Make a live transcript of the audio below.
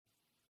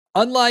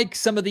Unlike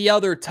some of the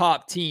other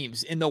top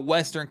teams in the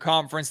Western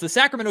Conference, the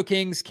Sacramento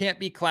Kings can't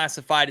be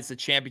classified as a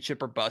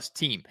championship or bust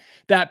team.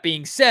 That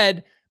being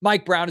said,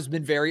 Mike Brown has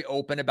been very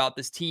open about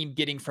this team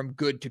getting from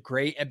good to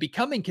great and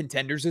becoming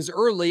contenders as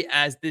early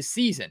as this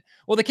season.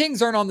 Well, the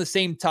Kings aren't on the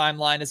same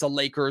timeline as the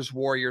Lakers,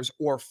 Warriors,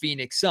 or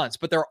Phoenix Suns,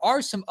 but there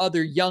are some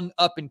other young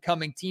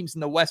up-and-coming teams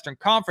in the Western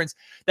Conference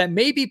that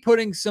may be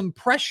putting some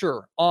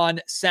pressure on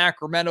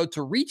Sacramento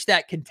to reach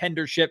that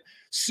contendership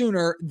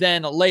sooner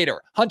than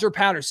later. Hunter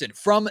Patterson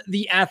from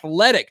The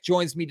Athletic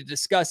joins me to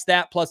discuss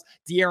that, plus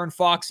De'Aaron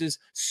Fox's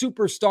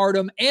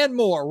superstardom and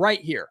more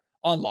right here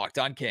on Locked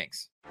On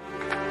Kings.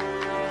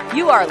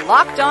 You are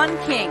Locked On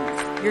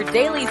Kings, your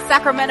daily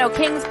Sacramento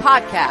Kings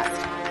podcast,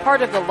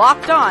 part of the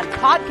Locked On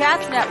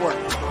Podcast Network,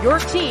 your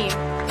team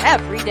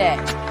every day.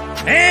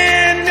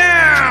 And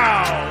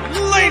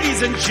now,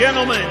 ladies and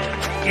gentlemen,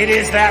 it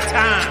is that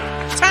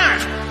time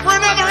for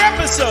another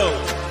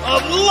episode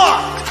of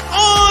Locked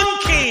On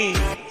Kings.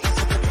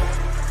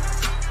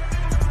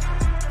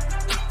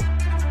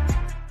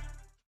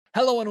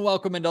 Hello and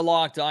welcome into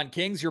Locked On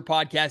Kings, your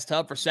podcast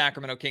hub for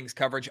Sacramento Kings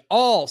coverage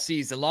all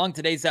season long.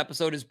 Today's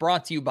episode is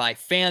brought to you by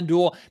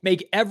FanDuel.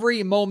 Make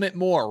every moment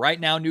more.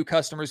 Right now, new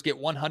customers get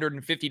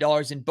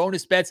 $150 in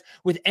bonus bets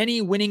with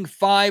any winning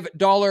 $5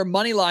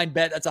 moneyline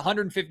bet. That's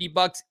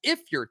 $150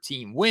 if your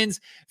team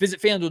wins.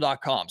 Visit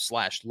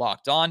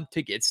FanDuel.com/LockedOn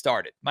to get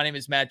started. My name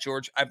is Matt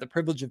George. I have the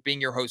privilege of being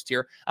your host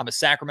here. I'm a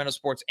Sacramento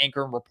sports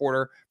anchor and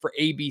reporter for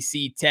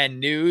ABC 10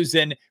 News.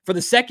 And for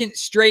the second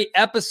straight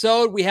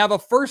episode, we have a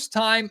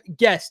first-time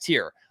guest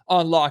here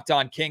on Locked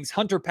On Kings.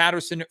 Hunter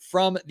Patterson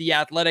from The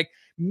Athletic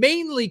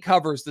mainly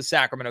covers the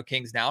Sacramento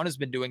Kings now and has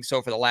been doing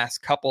so for the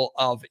last couple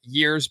of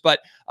years, but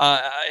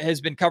has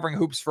been covering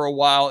hoops for a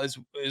while, is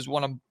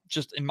one of,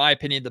 just in my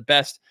opinion, the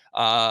best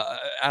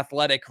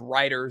athletic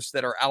writers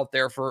that are out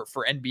there for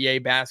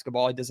NBA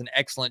basketball. He does an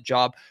excellent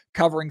job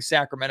covering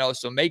Sacramento,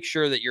 so make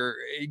sure that you're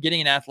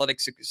getting an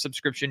Athletic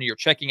subscription. You're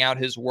checking out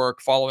his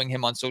work, following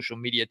him on social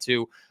media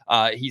too.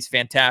 He's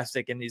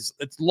fantastic, and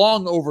it's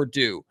long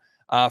overdue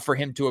for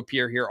him to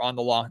appear here on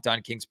the Locked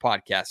On Kings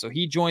podcast. So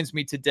he joins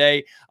me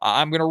today.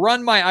 I'm going to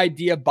run my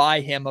idea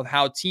by him of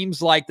how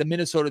teams like the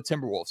Minnesota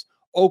Timberwolves,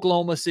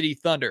 Oklahoma City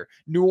Thunder,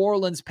 New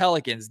Orleans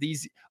Pelicans,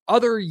 these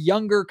other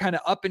younger kind of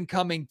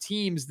up-and-coming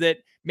teams that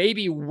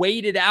maybe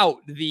waited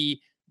out the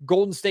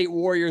Golden State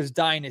Warriors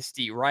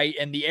dynasty, right?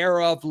 And the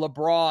era of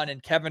LeBron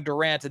and Kevin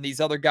Durant and these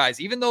other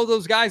guys. Even though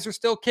those guys are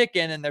still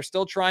kicking and they're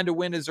still trying to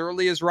win as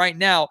early as right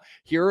now,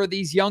 here are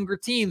these younger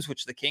teams,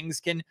 which the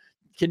Kings can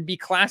be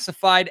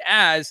classified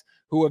as,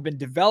 who have been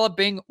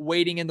developing,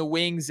 waiting in the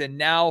wings, and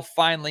now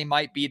finally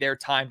might be their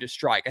time to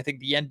strike. I think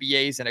the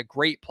NBA is in a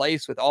great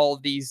place with all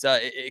of these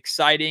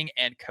exciting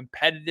and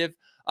competitive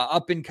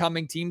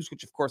up-and-coming teams,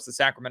 which of course the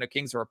Sacramento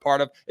Kings are a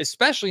part of,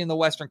 especially in the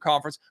Western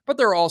Conference, but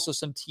there are also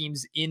some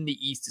teams in the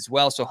East as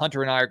well. So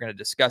Hunter and I are going to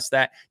discuss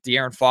that.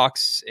 De'Aaron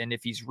Fox, and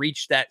if he's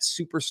reached that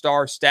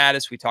superstar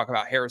status, we talk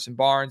about Harrison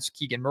Barnes,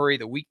 Keegan Murray,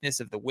 the weakness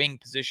of the wing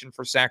position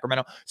for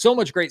Sacramento. So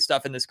much great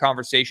stuff in this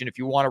conversation. If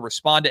you want to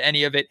respond to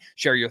any of it,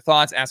 share your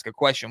thoughts, ask a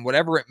question,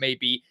 whatever it may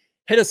be,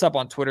 hit us up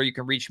on Twitter. You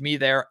can reach me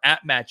there at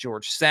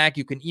MattGeorgeSack.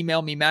 You can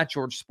email me,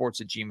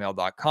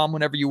 mattgeorgesports@gmail.com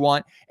whenever you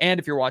want. And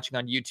if you're watching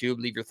on YouTube,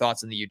 leave your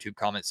thoughts in the YouTube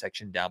comment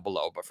section down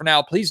below. But for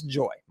now, please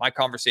enjoy my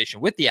conversation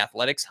with The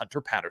Athletic's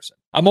Hunter Patterson.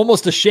 I'm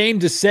almost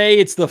ashamed to say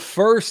it's the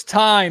first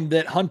time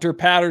that Hunter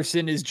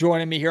Patterson is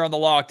joining me here on the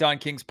Locked On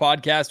Kings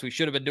podcast. We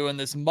should have been doing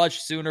this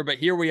much sooner, but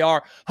here we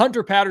are.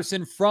 Hunter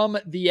Patterson from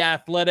The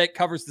Athletic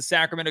covers the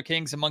Sacramento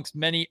Kings amongst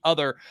many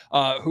other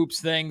hoops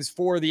things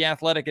for The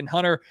Athletic. And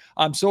Hunter,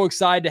 I'm so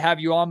excited to have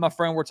you on, my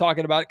friend. We're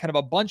talking about kind of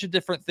a bunch of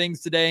different things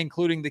today,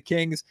 including the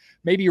Kings,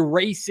 maybe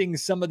racing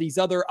some of these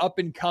other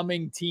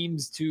up-and-coming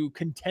teams to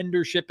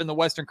contendership in the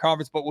Western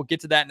Conference, but we'll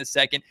get to that in a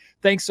second.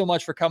 Thanks so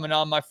much for coming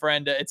on, my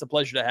friend. It's a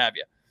pleasure to have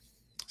you.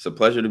 It's a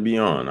pleasure to be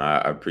on. I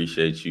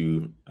appreciate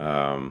you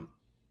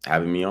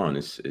having me on.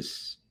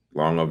 It's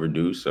long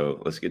overdue,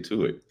 so let's get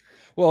to it.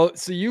 Well,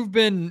 so you've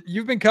been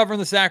covering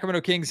the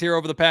Sacramento Kings here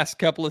over the past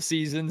couple of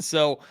seasons.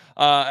 So,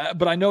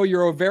 but I know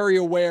you're very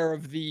aware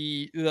of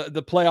the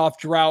playoff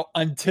drought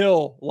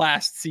until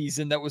last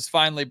season that was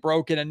finally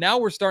broken, and now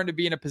we're starting to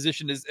be in a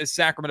position as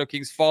Sacramento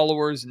Kings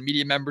followers and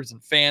media members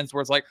and fans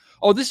where it's like,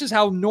 oh, this is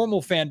how normal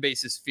fan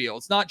bases feel.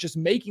 It's not just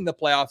making the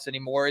playoffs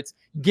anymore; it's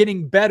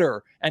getting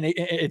better, and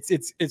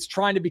it's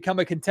trying to become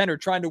a contender,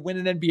 trying to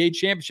win an NBA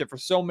championship. For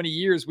so many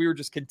years, we were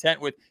just content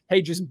with,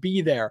 hey, just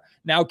be there.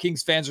 Now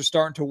Kings fans are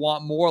starting to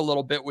want more a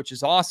little bit, which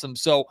is awesome.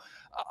 So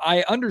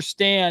I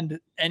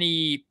understand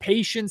any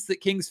patience that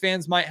Kings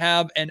fans might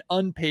have and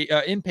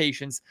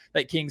impatience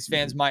that Kings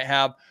fans might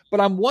have,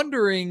 but I'm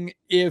wondering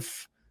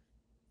if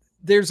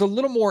there's a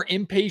little more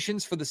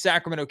impatience for the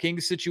Sacramento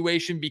Kings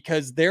situation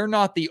because they're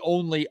not the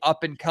only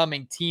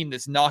up-and-coming team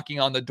that's knocking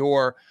on the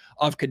door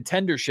of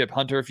contendership,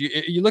 Hunter. If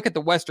you look at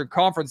the Western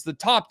Conference, the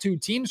top two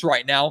teams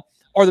right now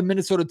are the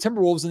Minnesota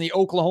Timberwolves and the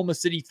Oklahoma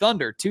City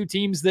Thunder, two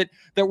teams that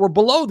were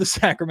below the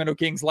Sacramento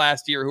Kings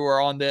last year, who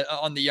are on the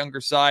younger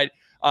side.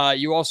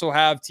 You also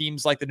have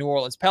teams like the New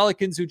Orleans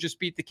Pelicans who just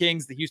beat the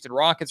Kings. The Houston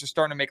Rockets are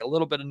starting to make a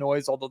little bit of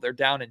noise, although they're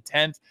down in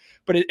 10th.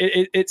 But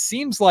it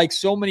seems like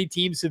so many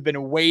teams have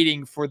been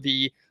waiting for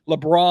the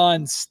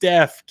LeBron,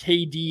 Steph,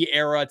 KD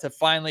era to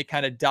finally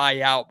kind of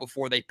die out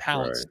before they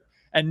pounce. Right.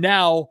 And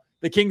now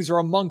the Kings are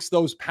amongst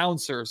those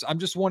pouncers. I'm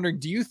just wondering,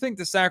 do you think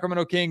the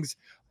Sacramento Kings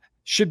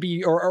should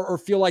be or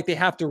feel like they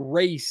have to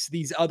race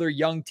these other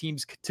young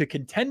teams to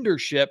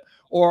contendership,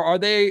 or are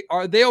they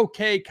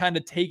okay kind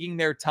of taking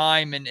their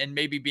time and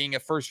maybe being a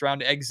first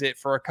round exit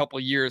for a couple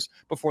of years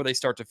before they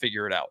start to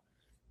figure it out?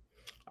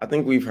 I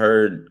think we've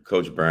heard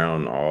Coach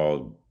Brown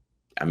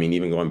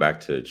even going back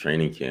to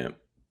training camp,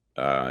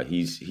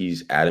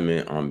 he's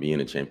adamant on being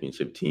a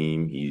championship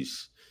team.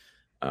 He's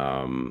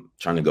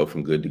trying to go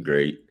from good to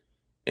great.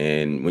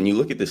 And when you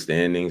look at the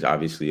standings,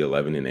 obviously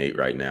 11-8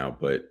 right now,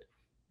 but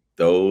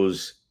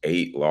those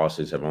 8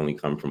 losses have only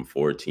come from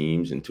 4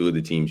 teams, and 2 of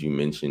the teams you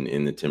mentioned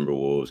in the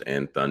Timberwolves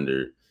and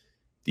Thunder,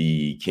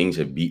 the Kings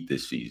have beat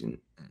this season.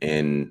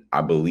 And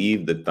I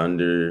believe the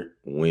Thunder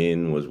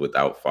win was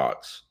without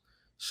Fox.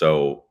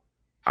 So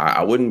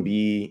I wouldn't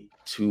be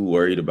too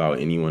worried about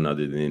anyone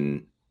other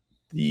than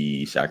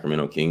the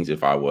Sacramento Kings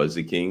if I was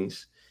the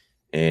Kings.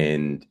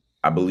 And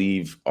I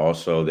believe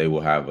also they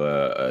will have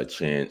a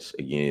chance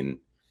again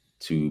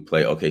to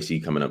play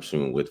OKC coming up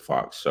soon with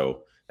Fox.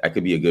 So that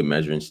could be a good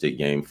measuring stick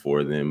game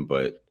for them.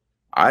 But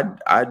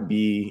I'd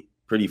be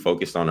pretty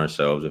focused on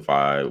ourselves if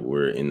I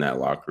were in that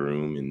locker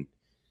room. And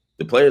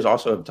the players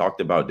also have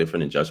talked about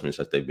different adjustments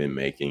that they've been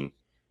making,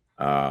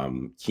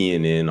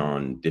 keying in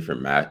on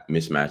different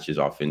mismatches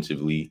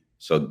offensively.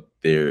 So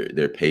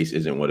their pace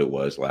isn't what it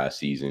was last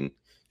season,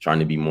 trying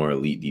to be more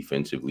elite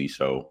defensively.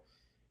 So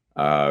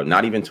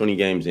not even 20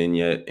 games in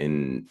yet,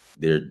 and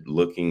they're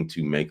looking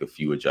to make a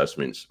few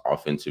adjustments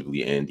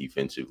offensively and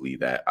defensively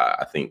that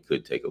I think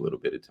could take a little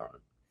bit of time.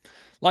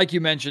 Like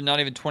you mentioned, not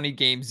even 20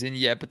 games in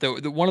yet, but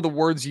the one of the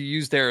words you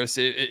used there is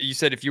you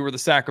said if you were the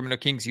Sacramento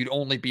Kings, you'd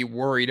only be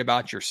worried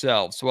about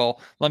yourselves. Well,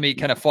 let me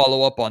kind of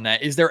follow up on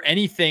that. Is there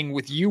anything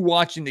with you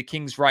watching the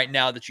Kings right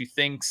now that you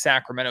think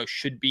Sacramento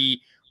should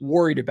be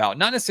worried about?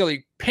 Not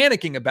necessarily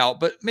panicking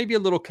about, but maybe a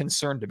little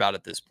concerned about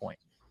at this point?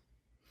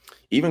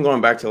 Even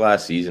going back to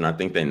last season, I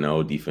think they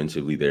know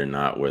defensively they're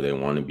not where they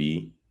want to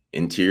be.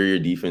 Interior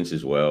defense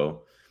as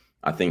well.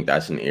 I think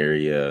that's an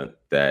area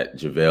that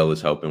JaVale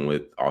is helping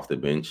with off the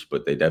bench,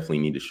 but they definitely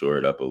need to shore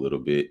it up a little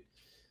bit.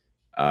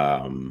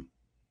 I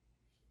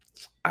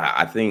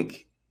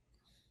think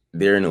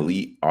they're an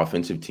elite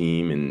offensive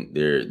team, and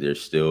they're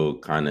still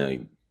kind of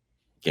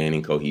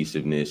gaining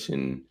cohesiveness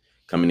and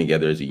coming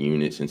together as a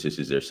unit since this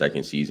is their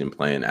second season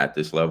playing at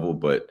this level.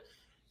 But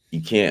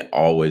you can't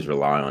always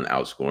rely on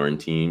outscoring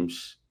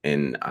teams,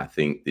 and I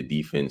think the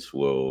defense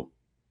will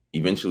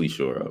eventually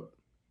shore up.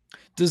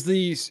 Is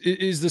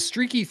the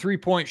streaky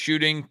 3-point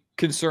shooting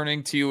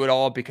concerning to you at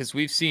all? Because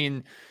we've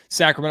seen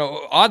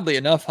Sacramento, oddly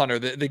enough, Hunter,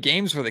 the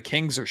games where the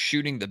Kings are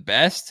shooting the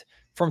best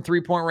from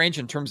 3-point range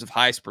in terms of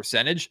highest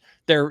percentage,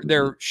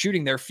 they're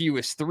shooting their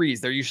fewest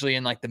threes. They're usually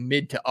in like the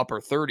mid to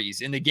upper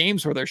 30s. In the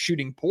games where they're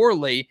shooting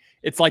poorly,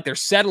 it's like they're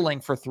settling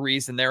for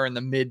threes and they're in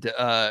the mid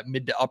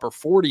to upper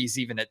 40s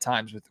even at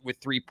times with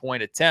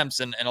 3-point attempts.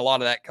 And a lot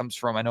of that comes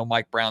from, I know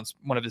Mike Brown's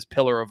one of his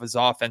pillar of his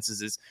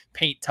offenses is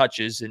paint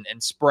touches and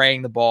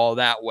spraying the ball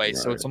that way. Right.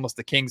 So it's almost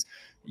the Kings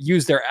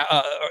use their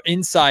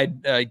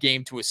inside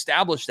game to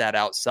establish that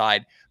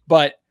outside.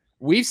 But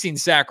we've seen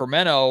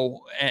Sacramento,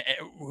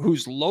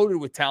 who's loaded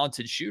with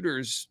talented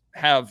shooters,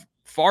 have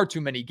far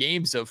too many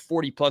games of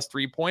 40-plus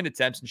 3-point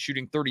attempts and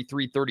shooting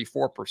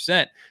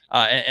 33-34%.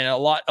 And a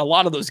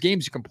lot of those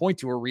games you can point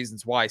to are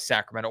reasons why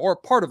Sacramento, or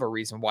part of a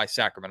reason why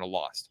Sacramento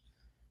lost.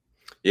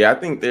 Yeah, I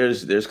think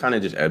there's kind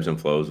of just ebbs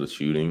and flows with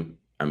shooting.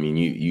 I mean,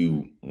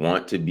 you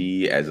want to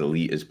be as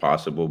elite as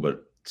possible,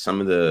 but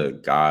some of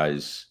the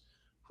guys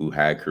who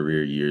had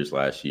career years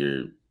last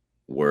year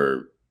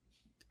were,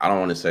 I don't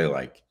want to say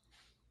like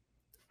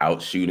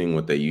out shooting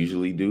what they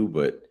usually do,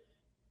 but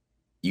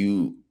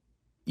you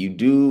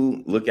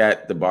do look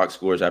at the box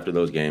scores after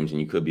those games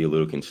and you could be a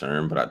little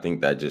concerned, but I think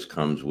that just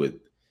comes with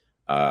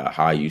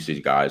high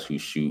usage guys who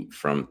shoot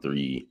from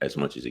 3 as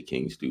much as the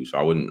Kings do. So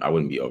I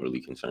wouldn't be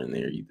overly concerned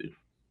there either.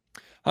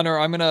 Hunter,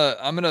 I'm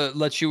gonna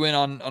let you in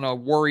on a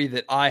worry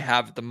that I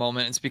have at the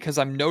moment. It's because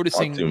I'm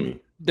noticing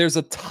there's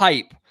a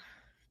type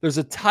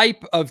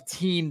of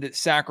team that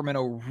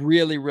Sacramento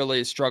really,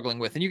 really is struggling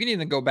with. And you can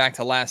even go back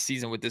to last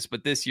season with this,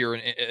 but this year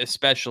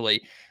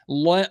especially,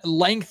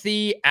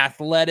 lengthy,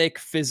 athletic,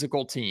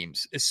 physical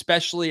teams,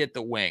 especially at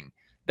the wing.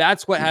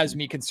 That's what has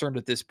me concerned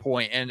at this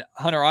point. And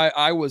Hunter,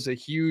 I was a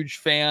huge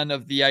fan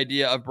of the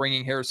idea of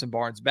bringing Harrison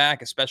Barnes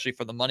back, especially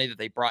for the money that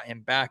they brought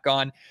him back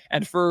on.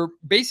 And for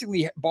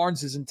basically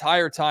Barnes'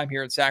 entire time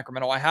here in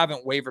Sacramento, I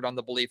haven't wavered on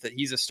the belief that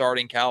he's a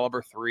starting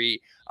caliber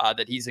 3,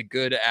 that he's a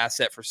good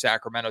asset for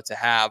Sacramento to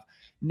have.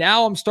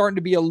 Now I'm starting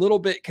to be a little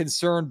bit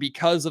concerned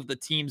because of the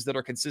teams that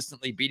are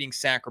consistently beating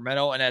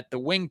Sacramento. And at the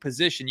wing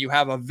position, you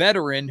have a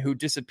veteran who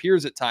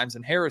disappears at times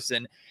in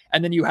Harrison.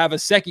 And then you have a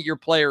second-year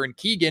player in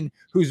Keegan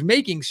who's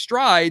making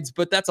strides,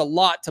 but that's a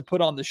lot to put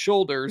on the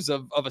shoulders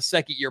of a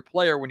second-year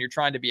player when you're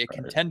trying to be a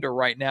contender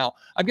right now.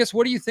 I guess,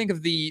 what do you think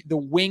of the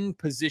wing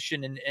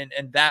position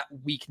and that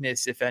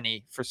weakness, if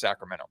any, for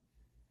Sacramento?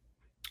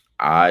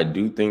 I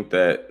do think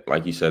that,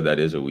 like you said, that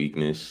is a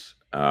weakness.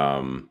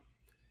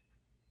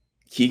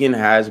 Keegan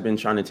has been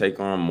trying to take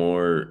on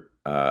more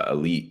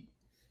elite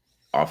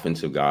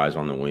offensive guys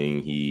on the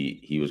wing.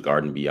 He was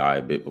guarding BI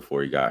a bit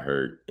before he got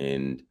hurt,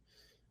 and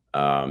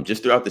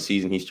just throughout the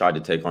season, he's tried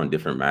to take on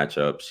different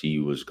matchups. He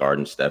was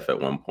guarding Steph at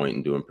one point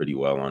and doing pretty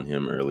well on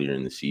him earlier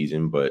in the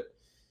season, but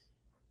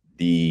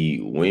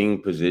the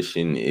wing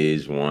position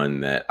is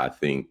one that I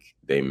think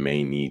they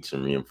may need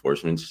some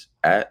reinforcements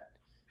at.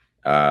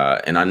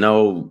 And I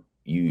know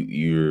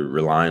you're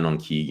relying on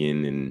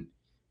Keegan, and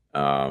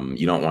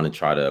you don't want to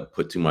try to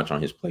put too much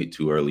on his plate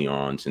too early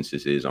on, since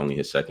this is only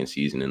his second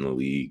season in the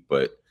league.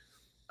 But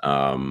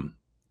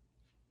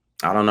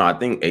I don't know. I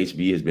think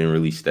HB has been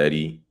really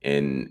steady,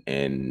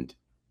 and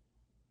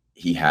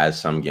he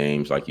has some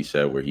games, like you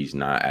said, where he's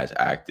not as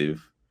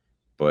active.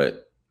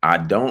 But I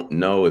don't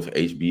know if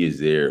HB is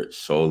there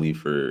solely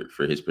for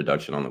his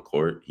production on the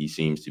court. He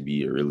seems to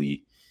be a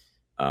really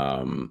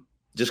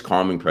just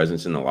calming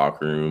presence in the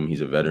locker room.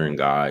 He's a veteran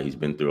guy. He's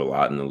been through a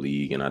lot in the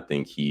league, and I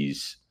think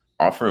he's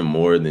offering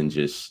more than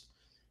just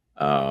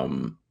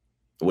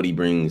what he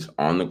brings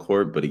on the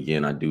court. But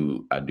again, I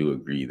do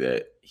agree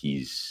that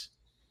he's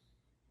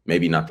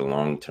maybe not the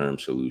long-term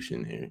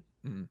solution here.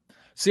 Mm.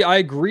 See, I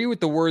agree with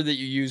the word that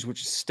you use,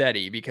 which is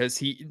steady, because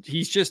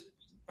he's just,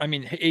 I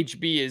mean,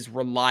 HB is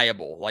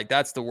reliable. Like,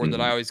 that's the word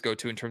that I always go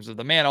to in terms of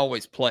the man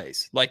always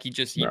plays. Like, he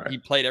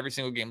played every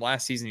single game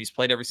last season. He's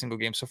played every single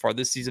game so far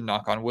this season,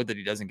 knock on wood that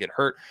he doesn't get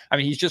hurt. I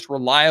mean, he's just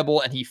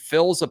reliable, and he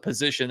fills a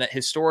position that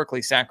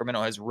historically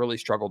Sacramento has really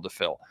struggled to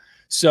fill.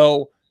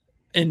 So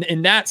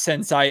in that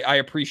sense, I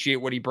appreciate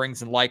what he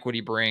brings and like what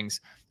he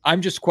brings. I'm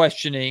just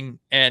questioning,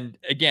 and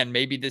again,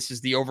 maybe this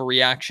is the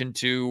overreaction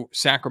to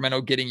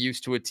Sacramento getting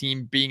used to a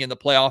team being in the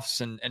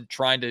playoffs and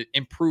trying to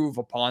improve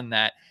upon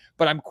that.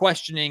 But I'm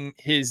questioning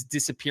his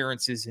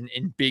disappearances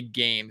in big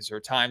games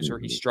or times where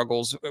he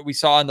struggles. We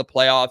saw in the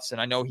playoffs,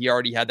 and I know he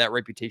already had that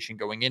reputation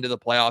going into the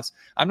playoffs.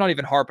 I'm not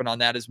even harping on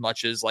that as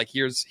much as, like,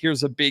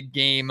 here's a big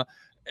game,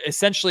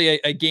 essentially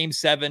a game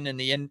 7 in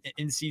the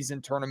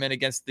in-season tournament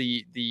against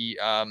the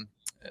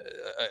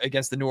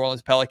New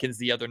Orleans Pelicans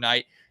the other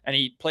night. And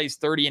he plays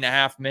 30 and a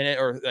half minutes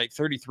or like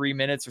 33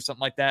 minutes or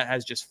something like that,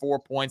 has just 4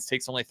 points,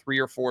 takes only 3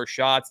 or 4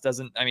 shots,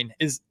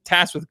 is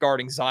tasked with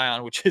guarding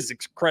Zion, which is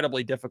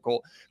incredibly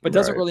difficult, but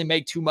doesn't really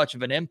make too much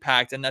of an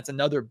impact. And that's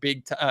another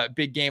big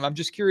game. I'm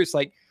just curious,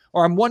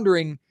 I'm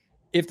wondering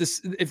if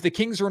the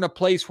Kings are in a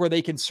place where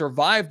they can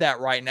survive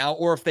that right now,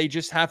 or if they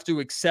just have to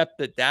accept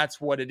that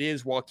that's what it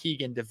is while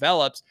Keegan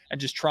develops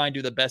and just try and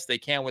do the best they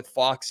can with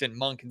Fox and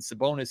Monk and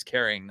Sabonis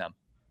carrying them.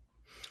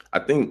 I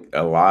think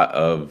a lot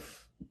of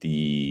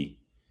the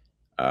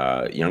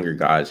younger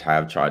guys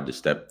have tried to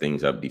step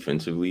things up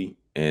defensively,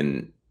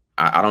 and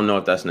I don't know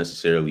if that's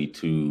necessarily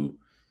to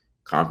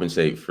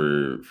compensate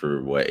for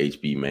what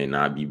HB may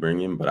not be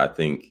bringing, but I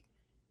think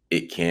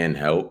it can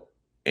help.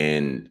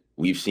 And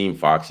we've seen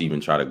Fox even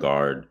try to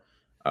guard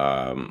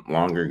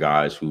longer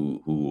guys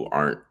who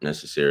aren't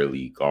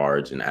necessarily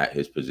guards and at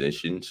his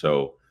position.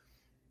 So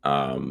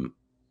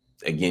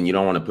again, you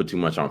don't want to put too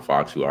much on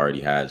Fox, who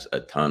already has a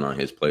ton on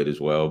his plate as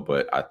well.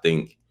 But I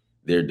think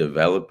they're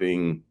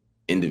developing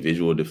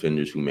individual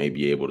defenders who may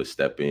be able to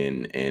step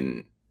in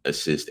and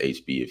assist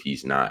HB if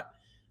he's not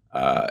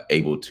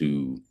able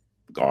to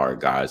guard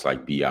guys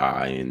like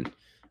BI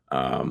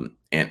and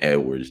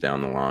Edwards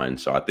down the line.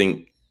 So I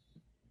think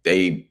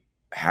they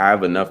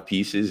have enough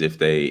pieces if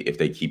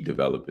they keep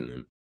developing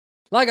them.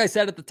 Like I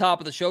said at the top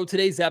of the show,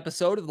 today's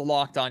episode of the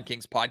Locked On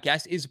Kings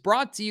podcast is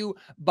brought to you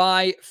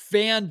by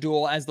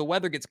FanDuel. As the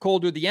weather gets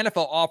colder, the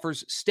NFL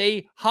offers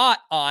stay hot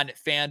on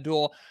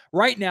FanDuel.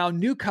 Right now,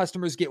 new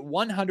customers get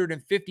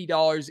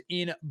 $150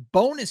 in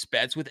bonus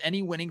bets with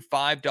any winning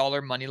 $5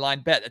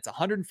 moneyline bet. That's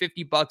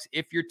 $150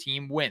 if your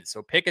team wins.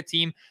 So pick a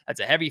team that's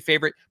a heavy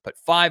favorite, put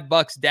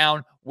 $5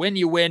 down. When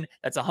you win,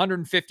 that's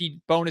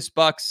 150 bonus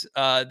bucks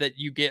that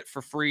you get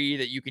for free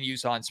that you can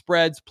use on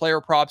spreads,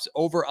 player props,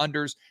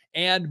 over-unders,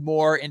 and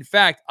more. In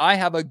fact, I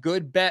have a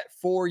good bet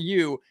for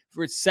you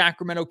for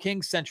Sacramento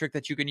Kings centric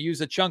that you can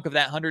use a chunk of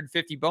that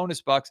 150 bonus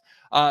bucks.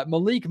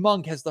 Malik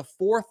Monk has the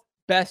 4th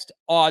best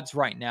odds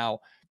right now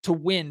to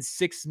win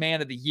 6th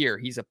man of the year.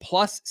 He's a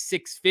plus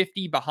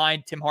 650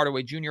 behind Tim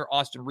Hardaway Jr.,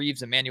 Austin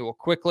Reeves, Emmanuel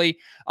Quickley.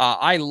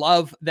 I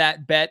love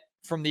that bet.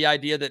 from the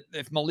idea that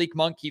if Malik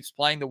Monk keeps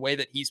playing the way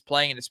that he's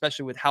playing, and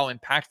especially with how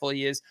impactful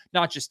he is,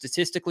 not just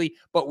statistically,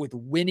 but with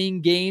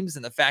winning games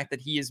and the fact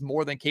that he is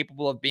more than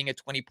capable of being a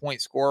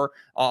 20-point scorer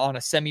on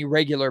a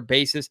semi-regular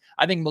basis,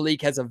 I think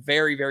Malik has a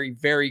very, very,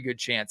 very good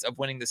chance of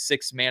winning the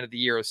 6th Man of the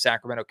Year as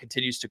Sacramento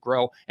continues to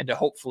grow into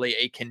hopefully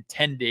a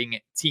contending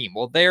team.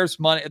 Well, there's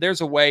money.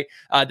 There's a way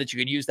that you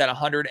can use that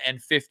 $150.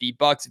 If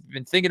you've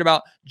been thinking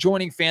about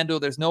joining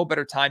FanDuel, there's no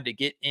better time to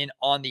get in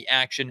on the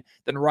action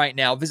than right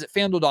now. Visit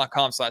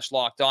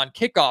FanDuel.com/lockedon.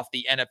 Kick off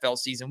the NFL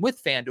season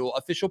with FanDuel,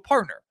 official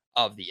partner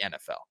of the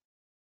NFL.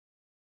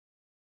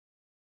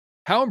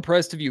 How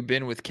impressed have you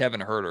been with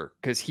Kevin Huerter?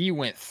 Because he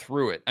went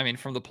through it. I mean,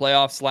 from the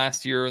playoffs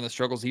last year and the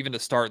struggles, even to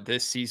start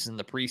this season,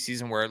 the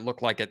preseason, where it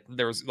looked like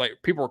there was like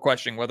people were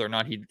questioning whether or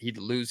not he'd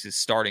lose his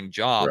starting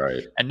job.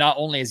 Right. And not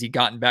only has he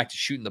gotten back to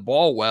shooting the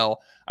ball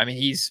well, I mean,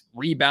 he's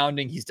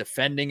rebounding, he's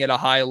defending at a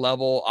high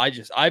level.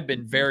 I've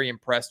been very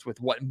impressed with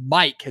what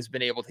Mike has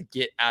been able to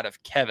get out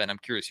of Kevin. I'm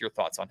curious your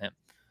thoughts on him.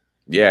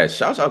 Yeah,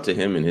 shouts out to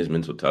him and his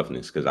mental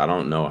toughness, because I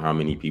don't know how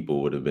many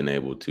people would have been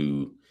able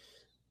to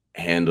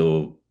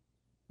handle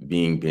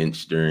being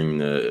benched during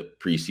the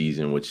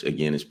preseason, which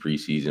again is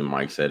preseason.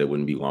 Mike said it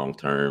wouldn't be long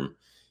term.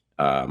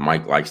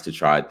 Mike likes to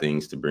try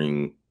things to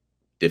bring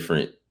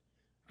different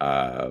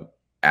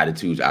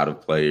attitudes out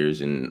of players.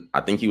 And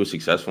I think he was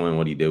successful in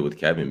what he did with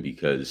Kevin,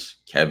 because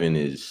Kevin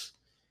is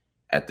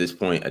at this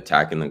point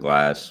attacking the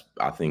glass,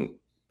 I think,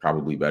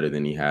 probably better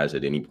than he has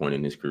at any point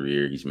in his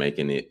career. He's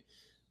making it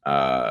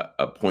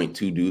a point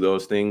to do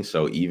those things.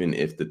 So even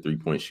if the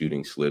 3-point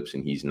shooting slips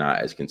and he's not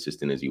as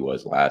consistent as he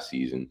was last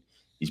season,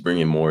 he's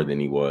bringing more than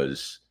he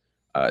was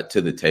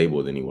to the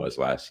table than he was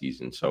last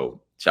season.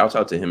 So shouts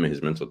out to him and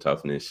his mental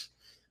toughness.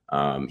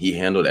 He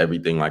handled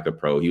everything like a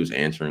pro. He was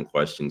answering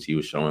questions. He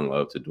was showing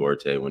love to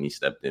Duarte when he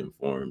stepped in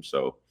for him.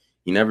 So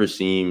he never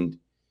seemed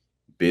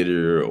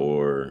bitter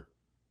or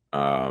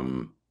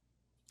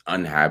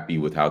unhappy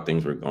with how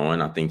things were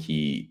going. I think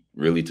he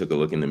really took a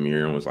look in the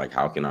mirror and was like,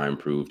 how can I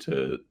improve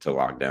to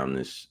lock down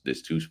this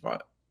 2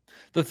 spot?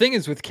 The thing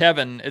is with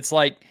Kevin, it's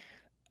like,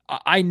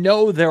 I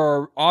know there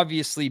are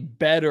obviously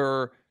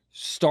better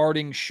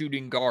starting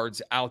shooting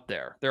guards out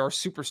there. There are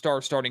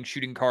superstar starting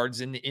shooting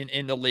guards in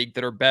the league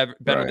that are better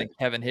than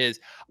Kevin is.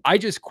 I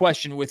just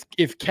question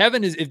if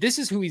this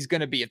is who he's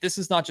going to be, if this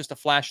is not just a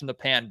flash in the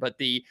pan, but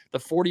the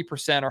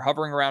 40% or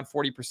hovering around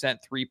 40%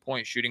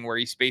 3-point shooting where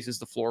he spaces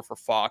the floor for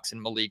Fox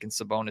and Malik and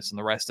Sabonis and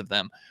the rest of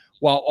them,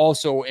 while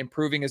also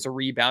improving as a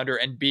rebounder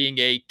and being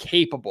a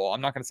capable,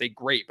 I'm not going to say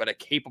great, but a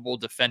capable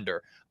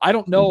defender. I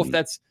don't know if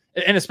that's,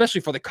 and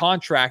especially for the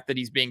contract that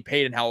he's being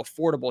paid and how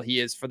affordable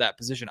he is for that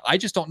position. I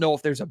just don't know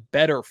if there's a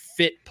better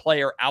fit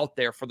player out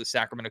there for the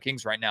Sacramento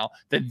Kings right now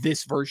than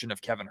this version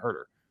of Kevin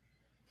Huerter.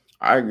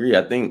 I agree.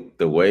 I think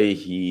the way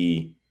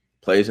he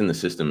plays in the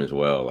system as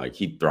well, like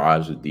he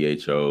thrives with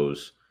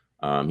DHOs.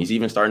 He's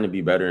even starting to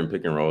be better in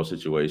pick and roll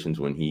situations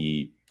when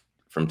he,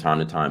 from time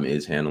to time,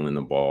 is handling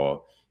the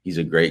ball. He's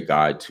a great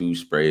guy to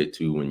spray it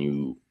to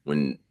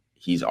when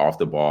he's off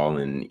the ball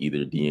and either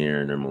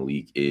De'Aaron or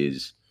Malik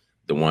is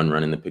the one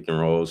running the pick and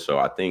rolls. So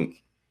I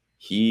think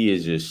he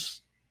is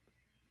just,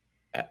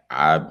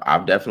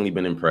 I've definitely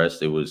been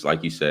impressed. It was,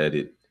 like you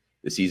said,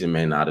 the season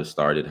may not have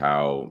started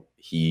how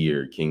he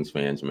or Kings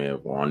fans may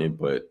have wanted,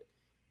 but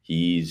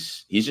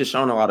he's just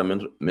shown a lot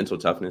of mental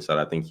toughness that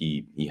I think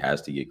he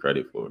has to get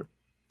credit for.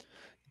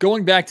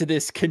 Going back to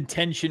this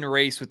contention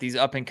race with these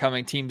up and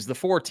coming teams, the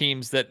 4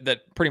 teams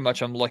that pretty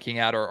much I'm looking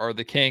at are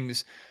the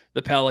Kings,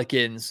 the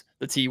Pelicans,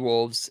 the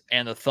T-Wolves,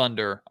 and the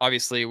Thunder.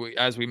 Obviously,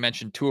 as we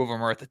mentioned, 2 of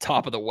them are at the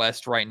top of the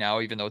West right now,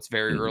 even though it's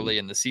very early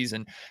in the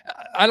season.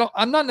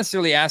 I'm not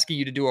necessarily asking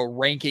you to do a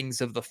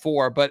rankings of the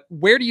 4, but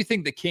where do you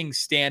think the Kings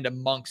stand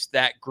amongst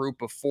that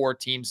group of 4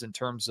 teams in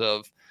terms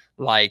of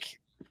like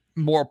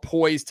more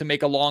poised to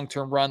make a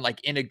long-term run,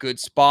 like in a good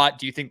spot?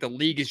 Do you think the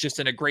league is just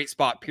in a great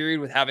spot, period,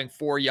 with having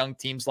 4 young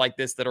teams like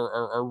this that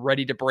are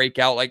ready to break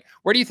out? Like,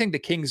 where do you think the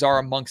Kings are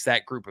amongst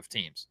that group of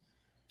teams?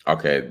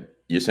 Okay.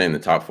 You're saying the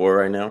top 4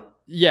 right now?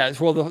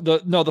 Yes. Well,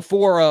 the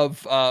 4 of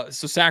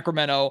so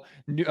Sacramento,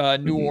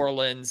 New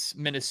Orleans,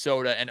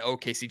 Minnesota, and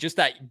OKC. Just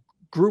that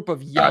group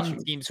of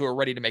young teams who are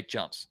ready to make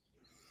jumps.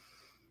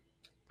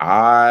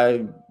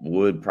 I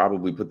would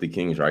probably put the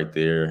Kings right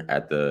there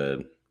at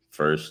the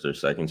 1st or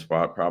 2nd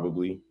spot,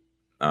 probably.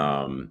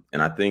 And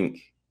I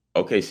think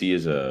OKC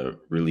is a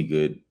really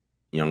good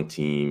young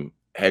team.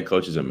 Head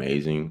coach is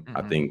amazing.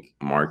 I think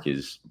Mark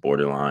is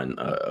borderline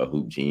a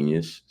hoop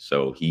genius.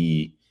 So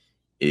he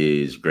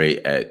is great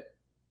at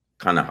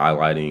kind of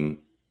highlighting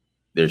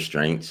their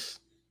strengths.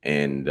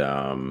 And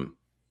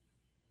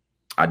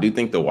I do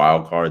think the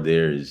wild card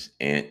there is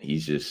Ant.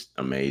 He's just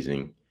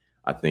amazing.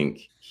 I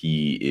think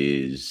he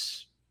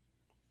is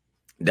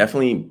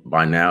definitely,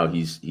 by now,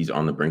 he's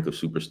on the brink of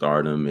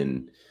superstardom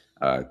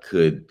and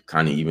could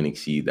kind of even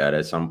exceed that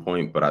at some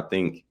point. But I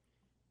think,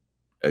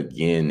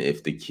 again,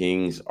 if the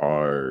Kings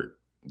are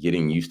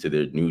getting used to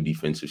their new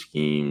defensive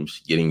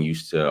schemes, getting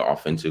used to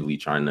offensively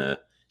trying to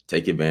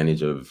take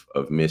advantage of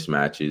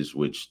mismatches,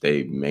 which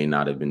they may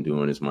not have been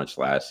doing as much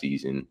last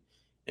season,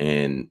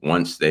 And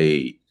once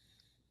they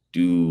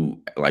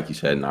do, like you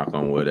said, knock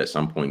on wood, at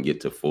some point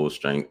get to full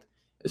strength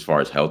as far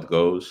as health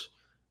goes.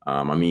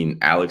 I mean,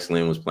 Alex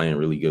Lynn was playing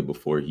really good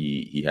before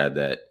he had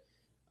that.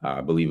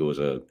 I believe it was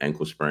a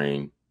ankle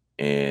sprain.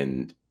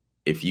 And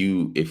if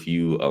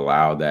you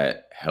allow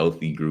that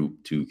healthy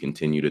group to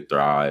continue to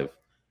thrive,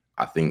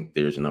 I think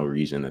there's no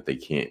reason that they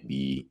can't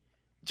be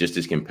just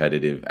as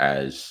competitive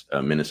as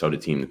a Minnesota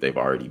team that they've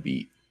already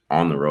beat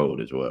on the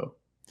road as well.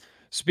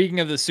 Speaking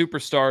of the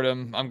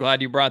superstardom, I'm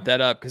glad you brought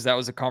that up because that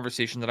was a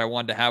conversation that I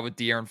wanted to have with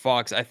De'Aaron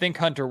Fox. I think,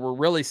 Hunter, we're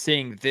really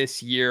seeing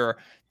this year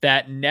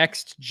that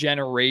next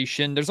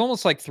generation. There's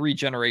almost like three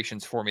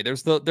generations for me.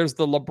 There's the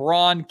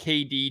LeBron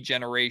KD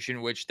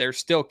generation, which they're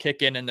still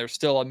kicking and they're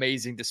still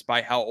amazing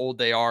despite how old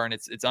they are, and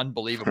it's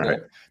unbelievable.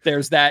 Right.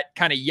 There's that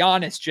kind of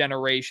Giannis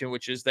generation,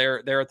 which is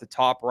they're at the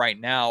top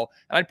right now.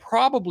 And I'd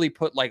probably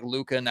put like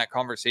Luka in that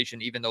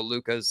conversation, even though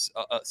Luka's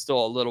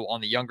still a little on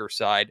the younger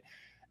side.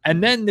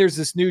 And then there's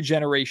this new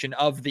generation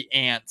of the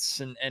ants.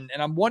 And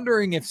I'm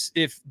wondering if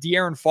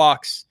De'Aaron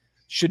Fox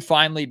should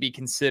finally be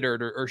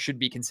considered or should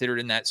be considered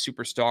in that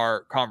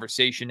superstar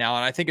conversation now.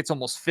 And I think it's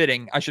almost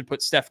fitting. I should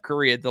put Steph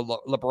Curry at the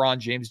LeBron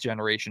James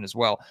generation as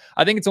well.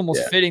 I think it's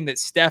almost fitting that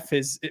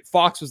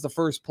Fox was the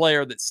first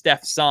player that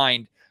Steph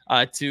signed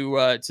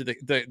to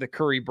the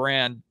Curry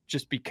brand,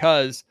 just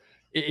because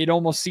it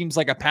almost seems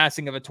like a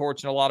passing of a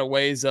torch in a lot of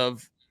ways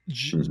of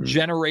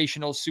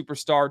generational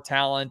superstar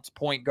talent,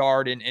 point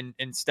guard, and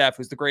Steph,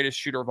 who's the greatest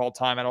shooter of all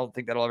time. I don't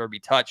think that'll ever be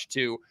touched,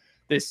 to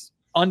this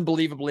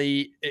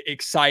unbelievably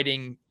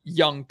exciting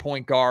young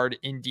point guard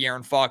in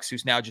De'Aaron Fox,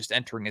 who's now just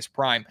entering his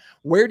prime.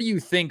 Where do you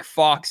think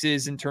Fox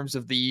is in terms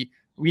of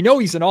we know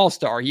he's an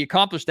all-star. He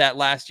accomplished that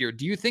last year.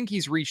 Do you think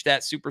he's reached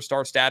that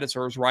superstar status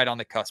or is right on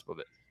the cusp of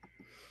it?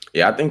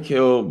 Yeah, I think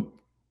he'll,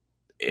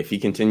 if he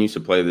continues to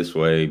play this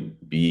way,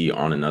 be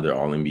on another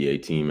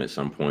All-NBA team at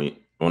some point.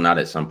 Well, not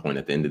at some point,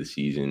 at the end of the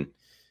season.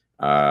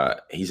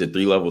 He's a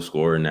 3-level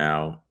scorer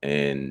now,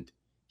 and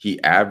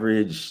he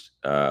averaged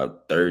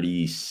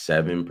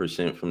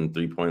 37% from the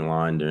three-point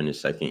line during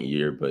his second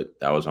year, but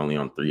that was only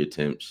on 3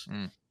 attempts.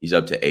 He's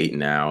up to 8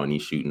 now, and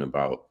he's shooting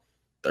about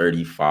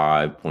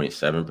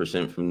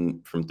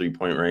 35.7% from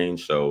three-point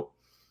range. So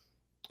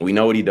we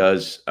know what he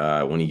does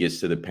when he gets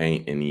to the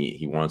paint and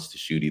he wants to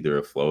shoot either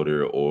a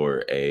floater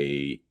or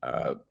a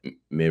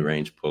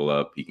mid-range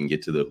pull-up. He can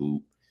get to the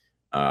hoop.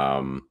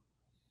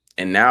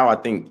 And now I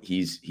think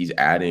he's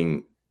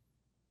adding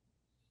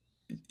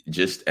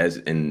just as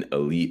an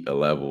elite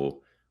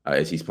level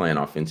as he's playing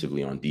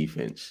offensively on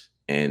defense.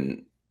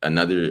 And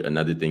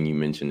another thing you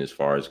mentioned as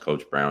far as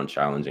Coach Brown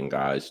challenging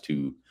guys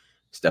to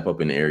step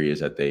up in areas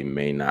that they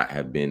may not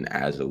have been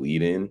as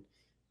elite in,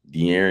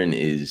 De'Aaron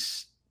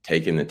is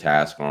taking the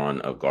task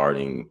on of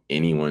guarding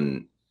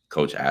anyone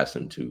Coach asked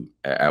him to.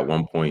 At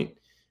one point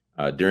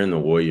during the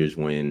Warriors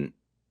win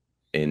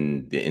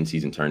in the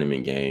in-season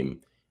tournament game,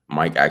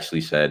 Mike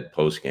actually said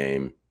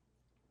post-game,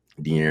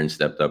 De'Aaron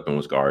stepped up and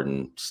was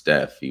guarding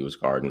Steph. He was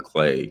guarding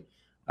Clay.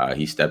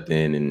 He stepped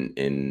in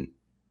and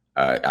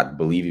I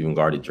believe even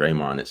guarded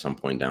Draymond at some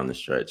point down the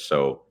stretch.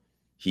 So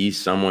he's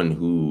someone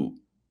who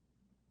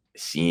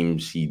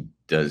seems he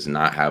does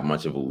not have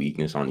much of a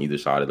weakness on either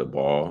side of the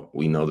ball.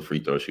 We know the free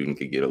throw shooting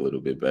could get a little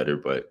bit better,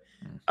 but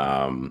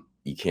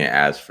you can't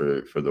ask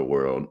for the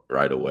world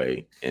right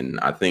away. And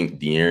I think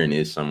De'Aaron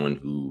is someone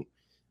who,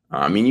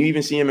 I mean, you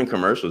even see him in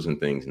commercials and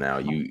things now.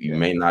 You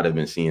may not have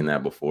been seeing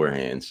that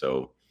beforehand.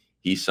 So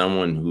he's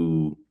someone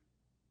who,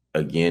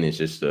 again, is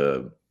just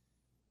a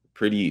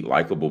pretty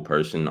likable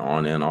person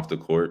on and off the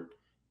court.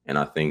 And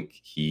I think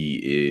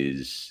he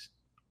is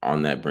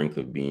on that brink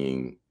of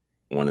being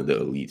one of the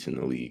elites in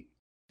the league.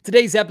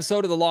 Today's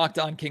episode of the Locked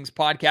On Kings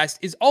podcast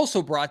is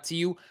also brought to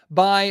you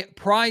by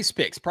Prize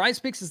Picks. Prize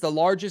Picks is the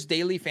largest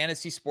daily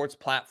fantasy sports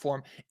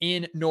platform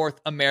in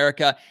North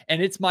America,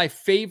 and it's my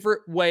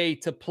favorite way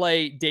to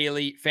play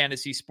daily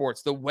fantasy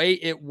sports. The way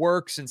it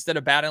works, instead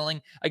of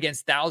battling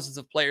against thousands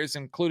of players,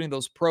 including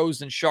those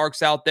pros and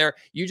sharks out there,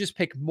 you just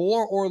pick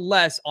more or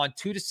less on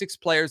 2 to 6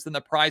 players than the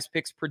Prize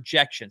Picks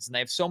projections, and they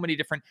have so many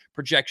different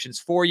projections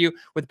for you.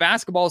 With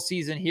basketball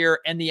season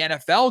here and the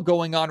NFL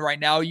going on right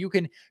now, you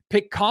can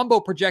pick combo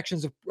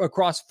projections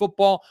across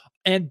football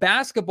and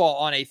basketball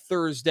on a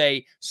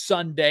Thursday,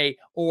 Sunday,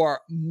 or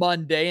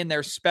Monday in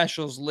their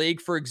specials league.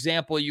 For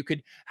example, you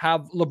could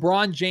have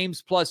LeBron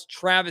James plus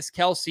Travis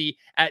Kelce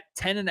at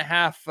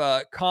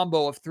 10.5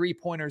 combo of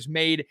 3-pointers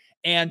made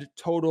and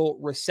total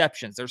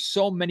receptions. There's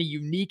so many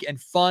unique and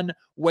fun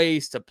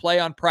ways to play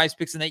on Prize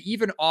Picks, and they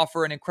even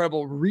offer an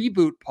incredible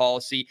reboot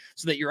policy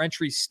so that your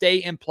entries stay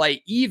in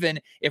play even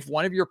if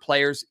one of your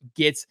players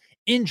gets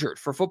injured.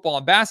 For football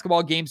and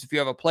basketball games, if you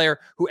have a player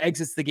who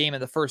exits the game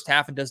in the first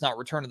half and does not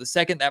return to the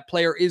second, that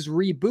player is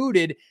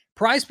rebooted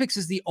PrizePicks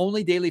is the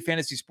only daily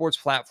fantasy sports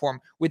platform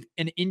with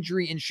an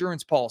injury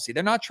insurance policy.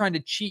 They're not trying to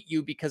cheat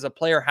you because a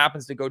player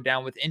happens to go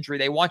down with injury.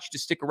 They want you to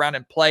stick around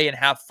and play and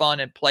have fun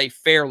and play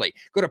fairly.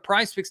 Go to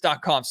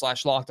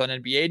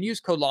prizepicks.com/lockedonnba and use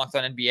code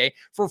LOCKEDONNBA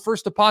for a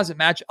first deposit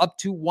match up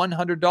to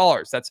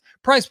 $100. That's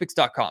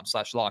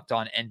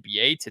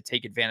prizepicks.com/lockedonnba to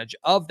take advantage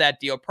of that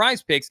deal.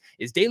 PrizePicks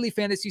is daily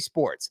fantasy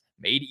sports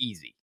made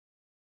easy.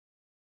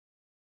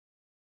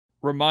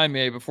 Remind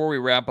me before we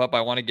wrap up,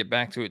 I want to get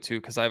back to it too,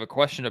 because I have a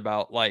question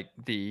about like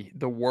the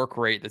work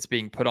rate that's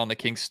being put on the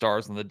Kings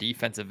stars on the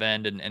defensive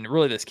end and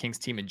really this Kings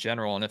team in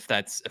general, and if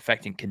that's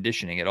affecting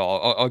conditioning at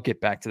all. I'll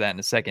get back to that in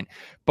a second.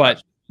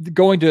 But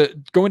going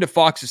to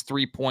Fox's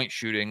 3-point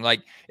shooting,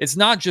 like it's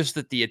not just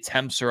that the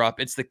attempts are up,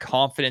 it's the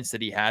confidence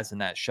that he has in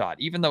that shot.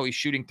 Even though he's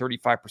shooting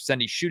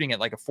 35%, he's shooting at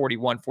like a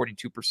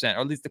 41-42%,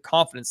 or at least the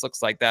confidence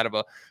looks like that of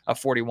a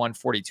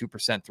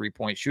 41-42%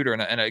 3-point shooter.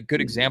 And a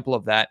good example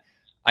of that,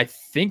 I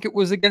think it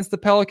was against the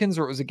Pelicans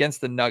or it was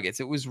against the Nuggets.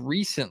 It was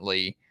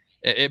recently.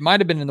 It might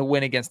have been in the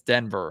win against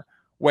Denver,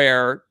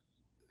 where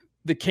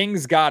the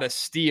Kings got a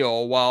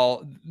steal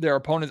while their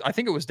opponents, I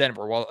think it was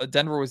Denver, while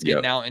Denver was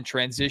getting out in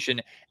transition.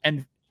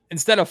 And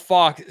instead of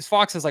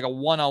Fox has like a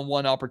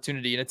one-on-one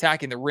opportunity and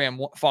attacking the rim.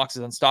 Fox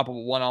is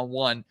unstoppable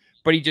one-on-one,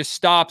 but he just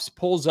stops,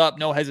 pulls up,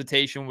 no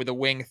hesitation with a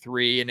wing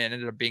three, and it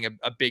ended up being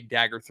a big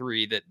dagger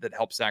three that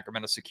helped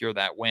Sacramento secure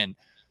that win.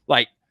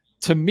 Like,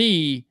 to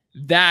me,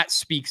 that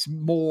speaks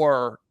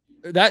more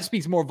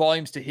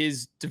volumes to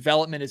his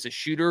development as a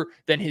shooter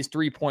than his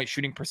 3-point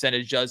shooting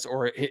percentage does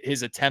or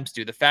his attempts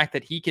do. The fact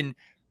that he can,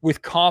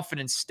 with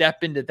confidence,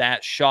 step into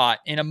that shot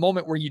in a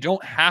moment where you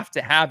don't have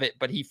to have it,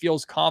 but he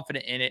feels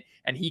confident in it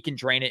and he can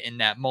drain it in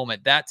that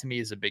moment. That to me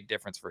is a big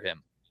difference for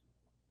him.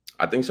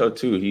 I think so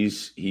too.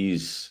 He's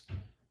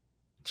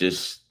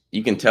just,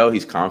 you can tell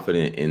he's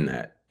confident in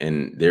that.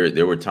 And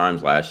there were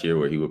times last year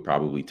where he would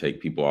probably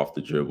take people off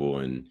the dribble,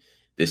 and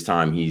this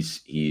time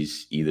he's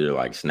either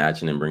like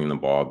snatching and bringing the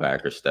ball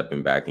back or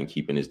stepping back and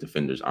keeping his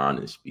defenders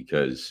honest,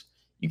 because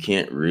you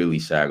can't really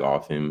sag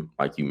off him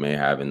like you may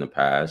have in the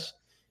past.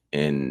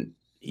 And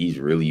he's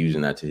really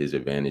using that to his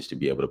advantage to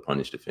be able to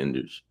punish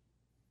defenders.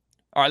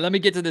 All right, let me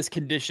get to this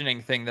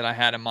conditioning thing that I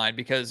had in mind,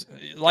 because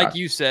like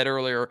you said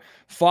earlier,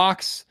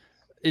 Fox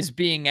is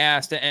being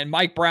asked, and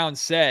Mike Brown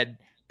said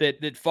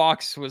that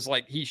Fox was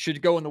like, he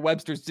should go in the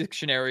Webster's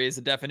dictionary as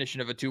a definition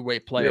of a two-way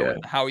player,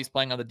 with how he's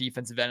playing on the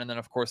defensive end. And then,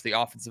 of course, the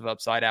offensive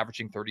upside,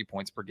 averaging 30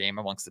 points per game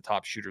amongst the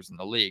top shooters in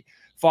the league.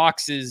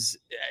 Fox is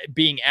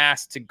being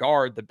asked to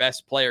guard the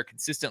best player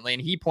consistently.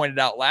 And he pointed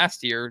out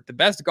last year, the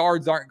best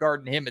guards aren't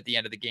guarding him at the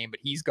end of the game, but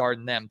he's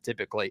guarding them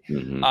typically.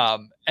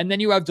 And then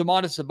you have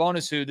Domantas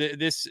Sabonis, who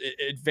this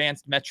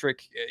advanced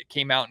metric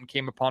came out and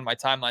came upon my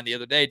timeline the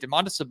other day.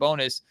 Domantas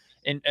Sabonis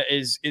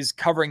is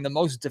covering the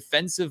most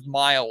defensive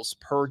miles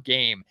per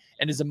game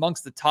and is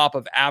amongst the top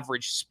of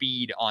average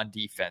speed on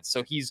defense.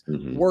 So he's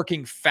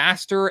working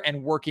faster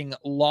and working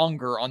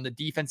longer on the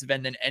defensive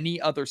end than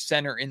any other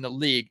center in the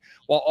league,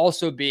 while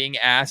also being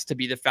asked to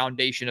be the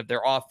foundation of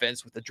their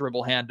offense with the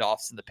dribble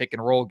handoffs and the pick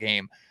and roll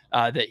game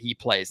that he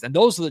plays. And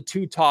those are the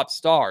two top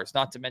stars,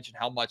 not to mention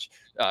how much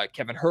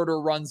Kevin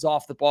Huerter runs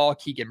off the ball.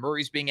 Keegan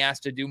Murray's being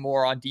asked to do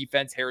more on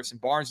defense. Harrison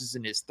Barnes is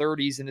in his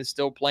 30s and is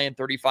still playing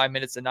 35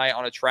 minutes a night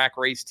on a track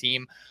race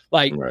team.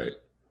 Like,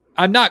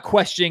 I'm not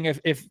questioning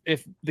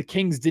if the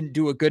Kings didn't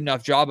do a good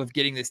enough job of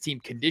getting this team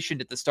conditioned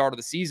at the start of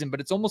the season,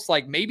 but it's almost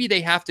like maybe they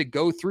have to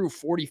go through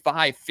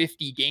 45,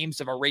 50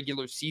 games of a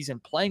regular season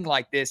playing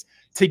like this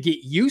to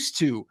get used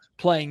to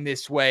playing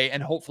this way.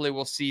 And hopefully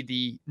we'll see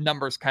the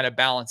numbers kind of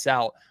balance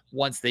out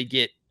once they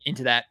get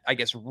into that, I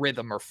guess,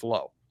 rhythm or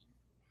flow.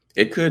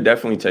 It could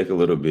definitely take a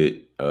little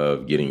bit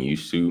of getting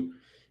used to.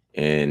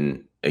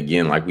 And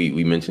again, like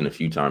we mentioned a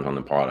few times on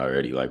the pod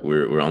already, like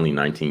we're only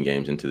 19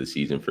 games into the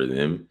season for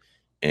them.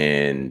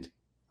 And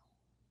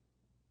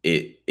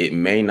it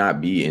may not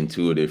be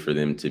intuitive for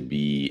them to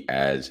be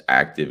as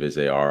active as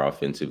they are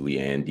offensively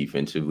and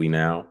defensively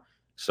now.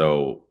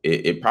 So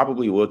it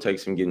probably will take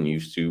some getting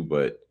used to,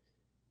 but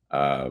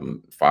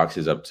Fox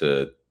is up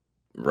to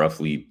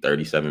roughly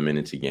 37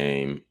 minutes a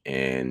game,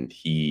 and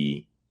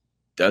he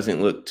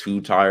doesn't look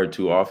too tired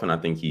too often. I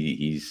think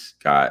he's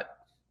got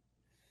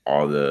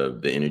all the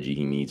energy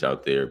he needs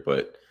out there,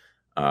 but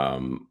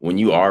when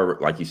you are,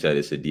 like you said,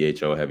 it's a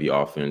DHO heavy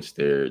offense.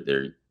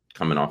 They're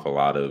coming off a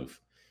lot of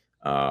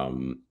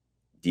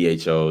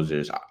DHOs.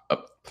 There's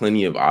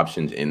plenty of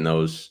options in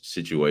those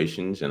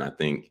situations, and I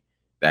think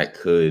that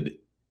could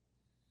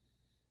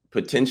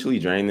potentially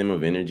drain them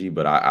of energy.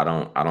 But I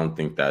don't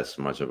think that's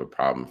much of a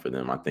problem for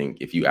them. I think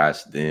if you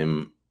ask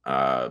them,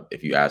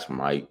 if you ask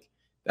Mike,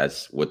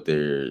 that's what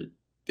they're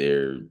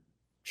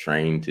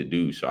trained to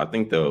do. So I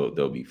think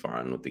they'll be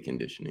fine with the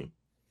conditioning.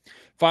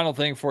 Final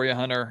thing for you,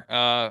 Hunter.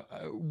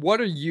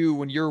 What are you,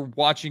 when you're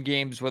watching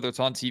games, whether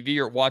it's on TV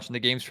or watching the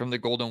games from the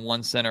Golden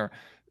One Center,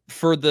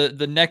 for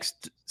the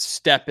next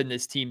step in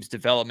this team's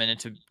development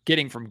into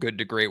getting from good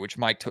to great, which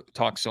Mike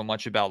talks so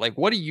much about, like,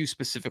 what are you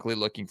specifically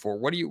looking for?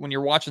 What do you, when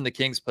you're watching the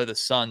Kings play the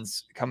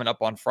Suns coming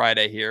up on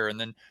Friday here, and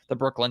then the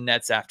Brooklyn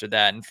Nets after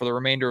that, and for the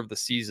remainder of the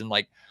season,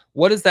 like,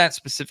 what is that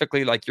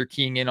specifically, like, you're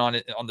keying in on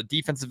it on the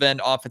defensive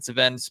end, offensive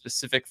end,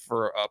 specific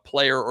for a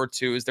player or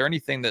two? Is there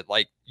anything that,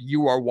 like,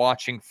 you are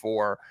watching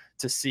for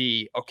to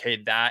see,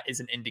 okay, that is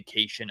an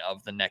indication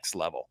of the next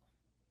level?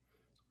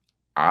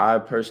 I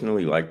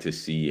personally like to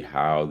see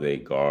how they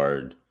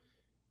guard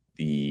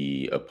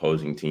the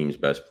opposing team's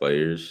best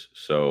players.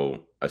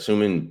 So,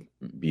 assuming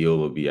Beal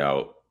will be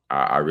out,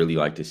 I really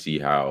like to see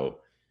how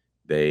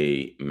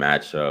they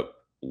match up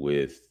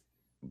with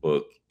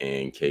Book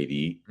and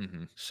KD.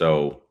 Mm-hmm.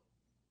 So,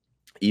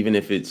 even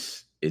if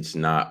it's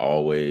not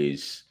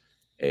always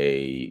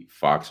a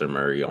Fox or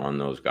Murray on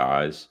those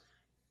guys,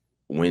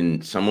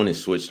 when someone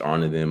is switched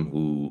onto them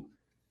who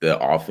the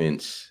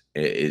offense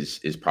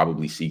is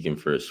probably seeking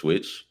for a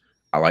switch,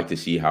 I like to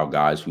see how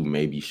guys who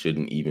maybe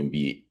shouldn't even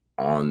be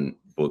on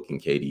Book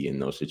and KD in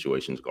those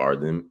situations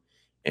guard them.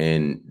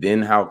 And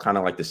then how kind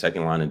of like the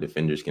second line of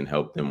defenders can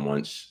help them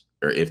once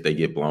or if they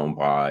get blown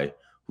by,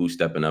 who's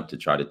stepping up to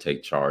try to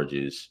take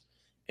charges.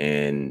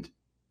 And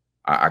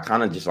I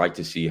kind of just like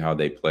to see how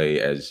they play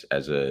as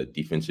a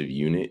defensive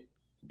unit,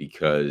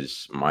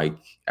 because Mike,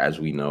 as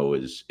we know,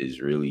 is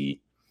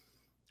really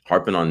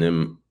harping on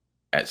them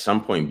at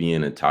some point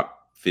being a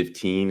top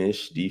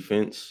 15-ish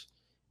defense.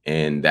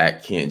 And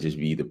that can't just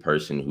be the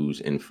person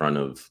who's in front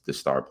of the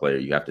star player.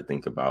 You have to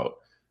think about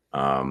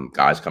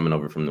guys coming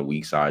over from the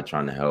weak side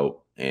trying to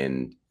help.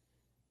 And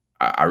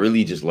I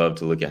really just love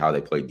to look at how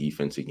they play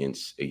defense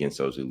against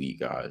those elite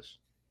guys.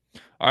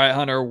 All right,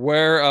 Hunter,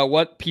 where,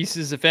 what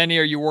pieces, if any,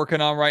 are you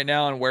working on right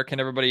now, and where can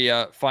everybody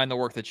find the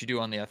work that you do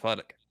on The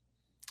Athletic?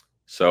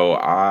 So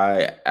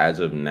I, as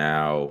of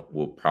now,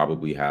 will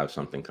probably have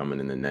something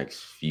coming in the next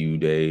few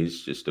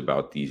days just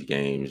about these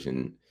games.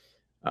 And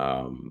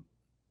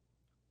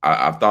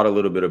I've thought a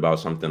little bit about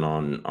something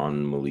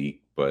on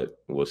Malik, but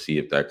we'll see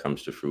if that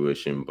comes to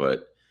fruition.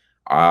 But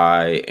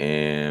I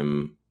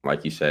am,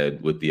 like you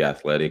said, with The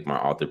Athletic, my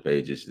author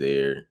page is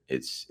there.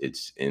 It's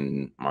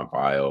in my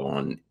bio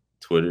on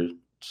Twitter.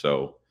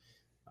 So,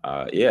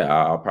 yeah,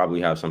 I'll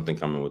probably have something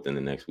coming within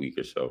the next week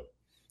or so.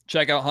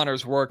 Check out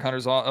Hunter's work.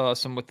 Hunter's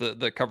awesome with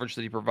the coverage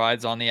that he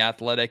provides on The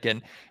Athletic.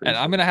 And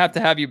I'm going to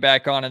have you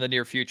back on in the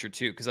near future,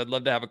 too, because I'd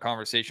love to have a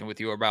conversation with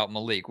you about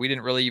Malik. We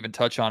didn't really even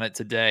touch on it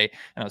today,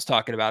 and I was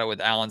talking about it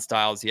with Alan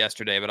Stiles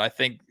yesterday. But I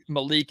think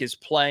Malik is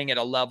playing at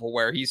a level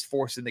where he's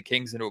forcing the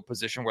Kings into a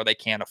position where they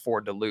can't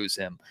afford to lose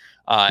him.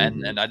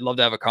 And I'd love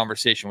to have a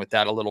conversation with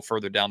that a little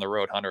further down the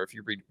road, Hunter, if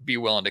you'd be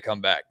willing to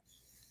come back.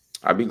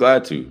 I'd be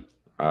glad to.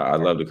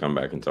 I'd love to come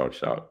back and talk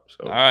shop.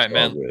 So all right,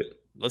 man.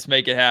 Let's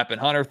make it happen.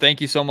 Hunter, thank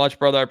you so much,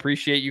 brother. I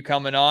appreciate you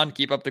coming on.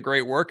 Keep up the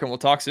great work, and we'll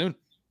talk soon.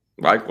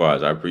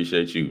 Likewise. I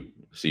appreciate you.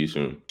 See you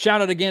soon. Shout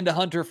out again to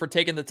Hunter for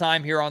taking the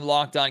time here on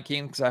Locked On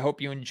Kings. I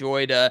hope you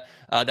enjoyed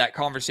that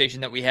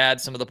conversation that we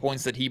had, some of the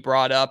points that he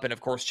brought up, and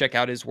of course, check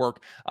out his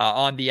work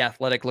on The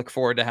Athletic. Look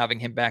forward to having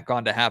him back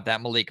on to have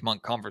that Malik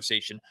Monk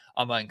conversation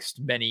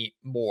amongst many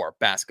more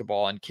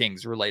basketball and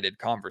Kings related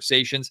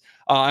conversations.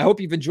 I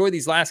hope you've enjoyed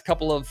these last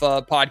couple of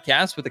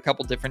podcasts with a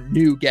couple different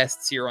new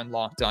guests here on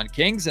Locked On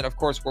Kings. And of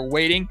course, we're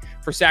waiting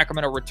for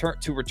Sacramento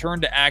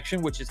return to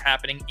action, which is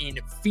happening in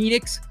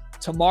Phoenix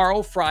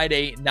tomorrow,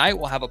 Friday night.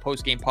 We'll have a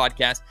post-game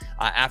podcast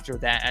after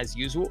that as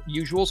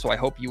usual. So I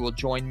hope you will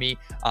join me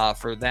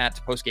for that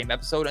post-game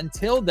episode.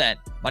 Until then,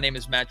 my name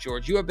is Matt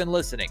George. You have been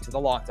listening to the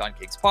Locked On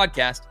Kings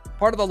podcast,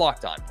 part of the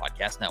Locked On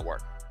Podcast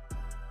Network.